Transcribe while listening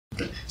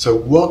So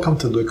welcome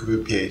to Luke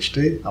with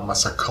PhD. I'm a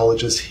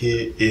psychologist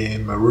here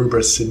in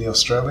Maroubra, Sydney,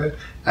 Australia,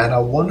 and I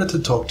wanted to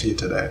talk to you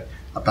today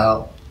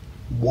about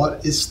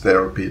what is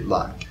therapy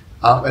like.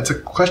 It's a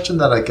question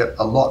that I get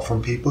a lot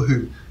from people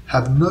who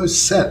have no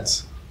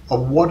sense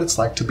of what it's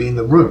like to be in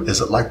the room. Is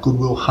it like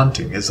Goodwill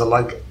Hunting? Is it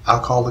like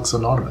Alcoholics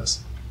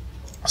Anonymous?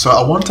 So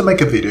I wanted to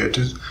make a video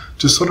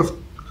to sort of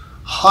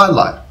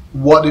highlight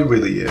what it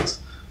really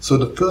is. So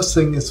the first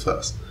thing is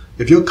first,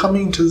 if you're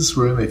coming into this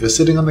room, if you're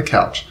sitting on the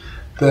couch,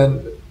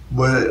 then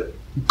we're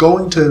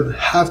going to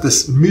have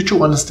this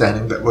mutual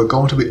understanding that we're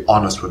going to be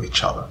honest with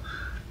each other.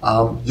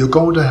 You're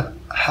going to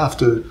have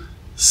to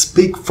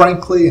speak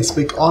frankly and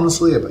speak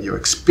honestly about your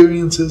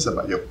experiences,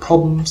 about your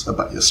problems,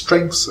 about your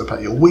strengths,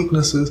 about your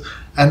weaknesses,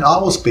 and I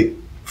will speak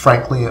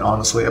frankly and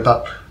honestly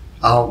about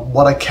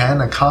what I can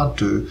and can't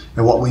do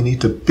and what we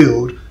need to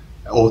build,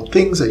 or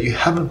things that you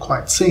haven't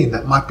quite seen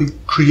that might be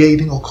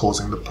creating or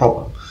causing the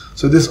problem.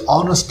 So this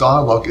honest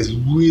dialogue is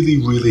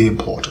really, really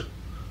important.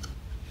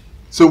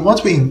 So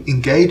once we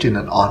engage in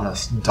an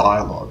honest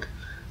dialogue,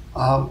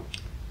 I'm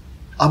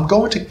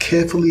going to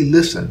carefully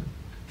listen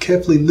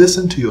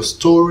to your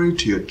story,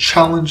 to your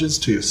challenges,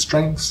 to your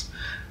strengths,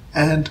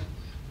 and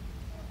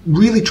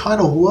really try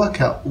to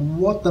work out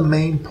what the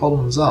main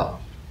problems are.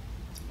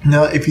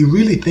 Now, if you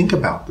really think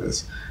about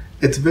this,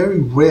 it's very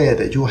rare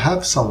that you'll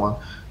have someone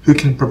who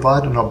can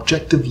provide an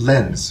objective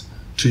lens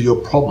to your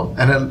problem,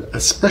 and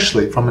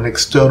especially from an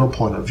external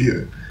point of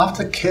view.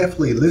 After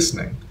carefully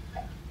listening,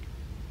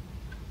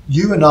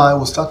 you and I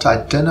will start to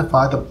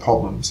identify the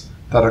problems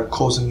that are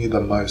causing you the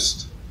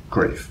most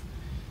grief.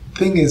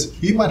 Thing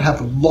is, you might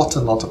have lots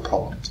and lots of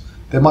problems.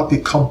 There might be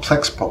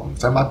complex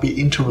problems. They might be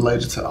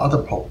interrelated to other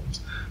problems.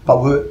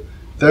 But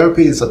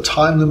therapy is a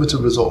time-limited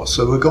resource,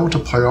 so we're going to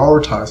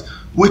prioritize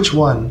which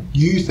one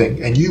you think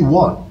and you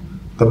want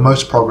the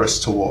most progress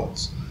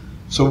towards.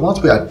 So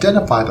once we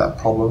identify that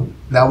problem,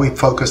 now we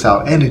focus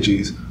our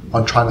energies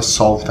on trying to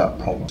solve that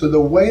problem. So the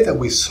way that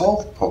we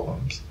solve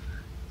problems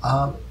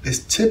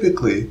is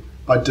typically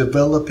by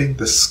developing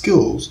the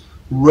skills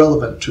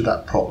relevant to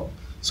that problem.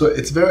 So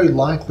it's very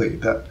likely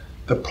that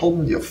the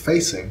problem you're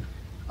facing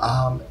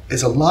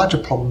is a larger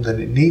problem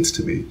than it needs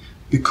to be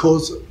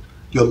because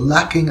you're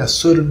lacking a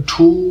certain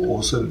tool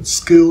or certain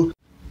skill.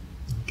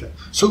 Okay.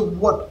 So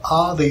what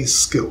are these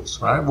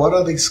skills, right? What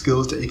are these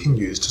skills that you can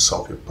use to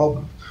solve your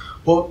problem?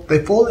 Well,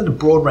 they fall in a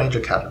broad range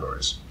of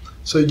categories.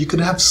 So you can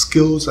have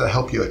skills that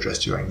help you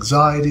address your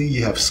anxiety.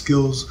 You have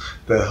skills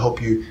that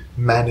help you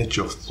manage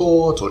your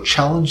thoughts or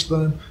challenge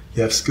them.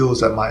 You have skills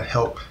that might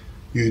help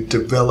you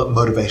develop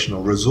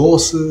motivational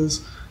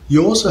resources.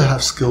 You also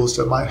have skills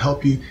that might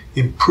help you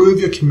improve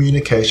your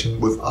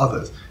communication with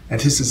others. And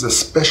this is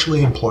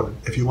especially important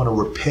if you want to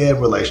repair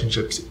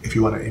relationships, if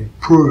you want to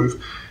improve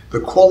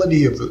the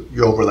quality of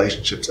your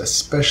relationships,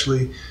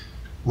 especially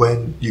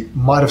when you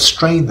might have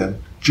strained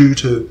them due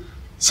to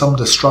some of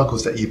the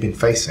struggles that you've been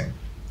facing.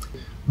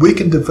 We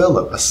can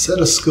develop a set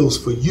of skills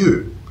for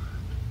you,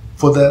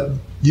 for that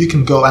you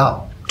can go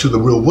out to the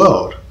real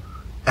world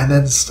and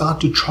then start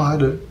to try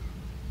to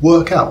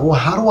work out, well,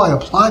 how do I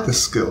apply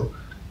this skill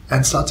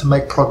and start to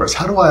make progress?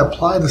 How do I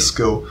apply this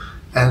skill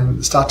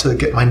and start to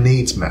get my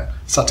needs met,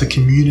 start to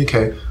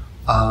communicate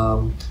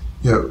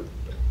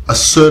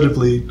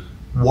assertively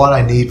what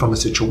I need from a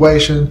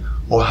situation,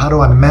 or how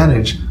do I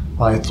manage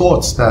my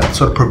thoughts that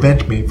sort of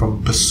prevent me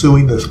from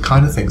pursuing the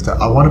kind of things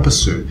that I want to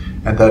pursue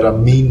and that are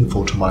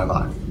meaningful to my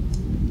life.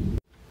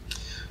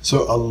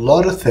 So a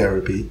lot of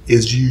therapy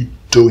is you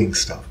doing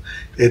stuff.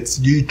 It's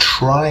you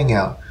trying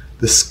out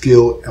the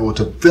skill or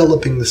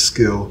developing the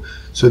skill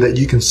so that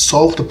you can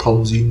solve the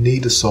problems you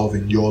need to solve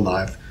in your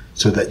life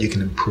so that you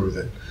can improve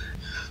it.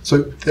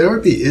 So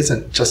therapy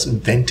isn't just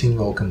venting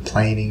or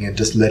complaining and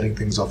just letting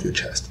things off your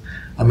chest.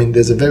 I mean,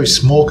 there's a very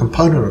small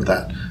component of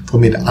that for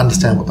me to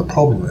understand what the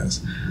problem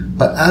is.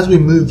 But as we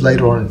move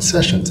later on in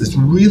sessions, it's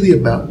really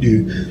about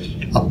you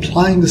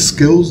applying the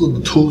skills or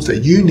the tools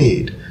that you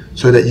need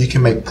so that you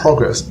can make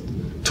progress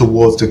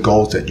towards the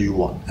goals that you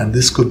want. And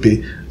this could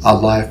be a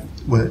life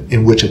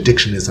in which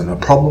addiction isn't a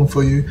problem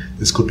for you.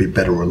 This could be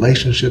better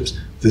relationships.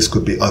 This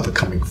could be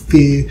overcoming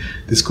fear.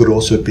 This could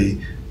also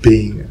be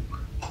being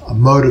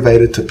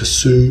motivated to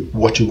pursue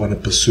what you want to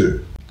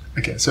pursue.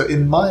 Okay, so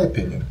in my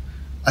opinion,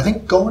 I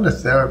think going to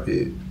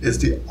therapy is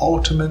the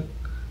ultimate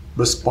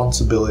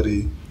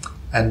responsibility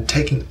and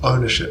taking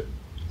ownership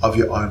of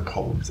your own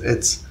problems.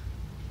 It's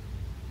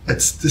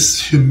this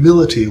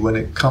humility when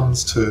it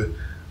comes to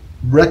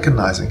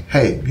recognizing,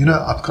 hey,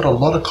 I've got a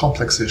lot of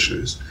complex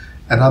issues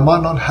and I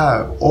might not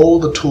have all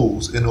the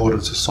tools in order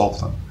to solve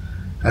them.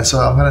 And so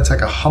I'm going to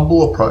take a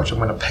humble approach. I'm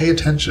going to pay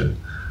attention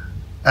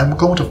and I'm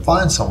going to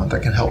find someone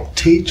that can help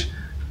teach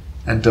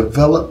and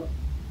develop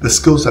the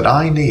skills that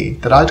I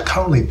need, that I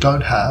currently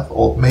don't have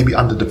or maybe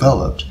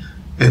underdeveloped,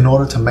 in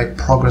order to make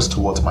progress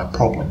towards my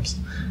problems.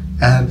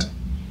 And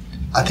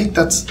I think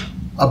that's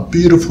a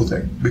beautiful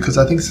thing, because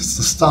I think it's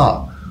the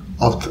start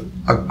of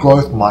a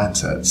growth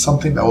mindset,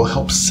 something that will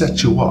help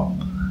set you up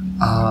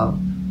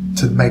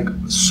to make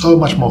so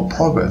much more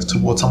progress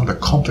towards some of the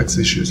complex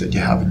issues that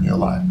you have in your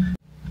life.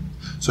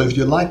 So if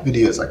you like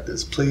videos like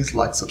this, please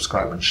like,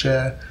 subscribe, and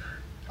share.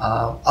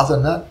 Other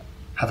than that,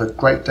 have a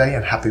great day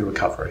and happy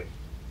recovery.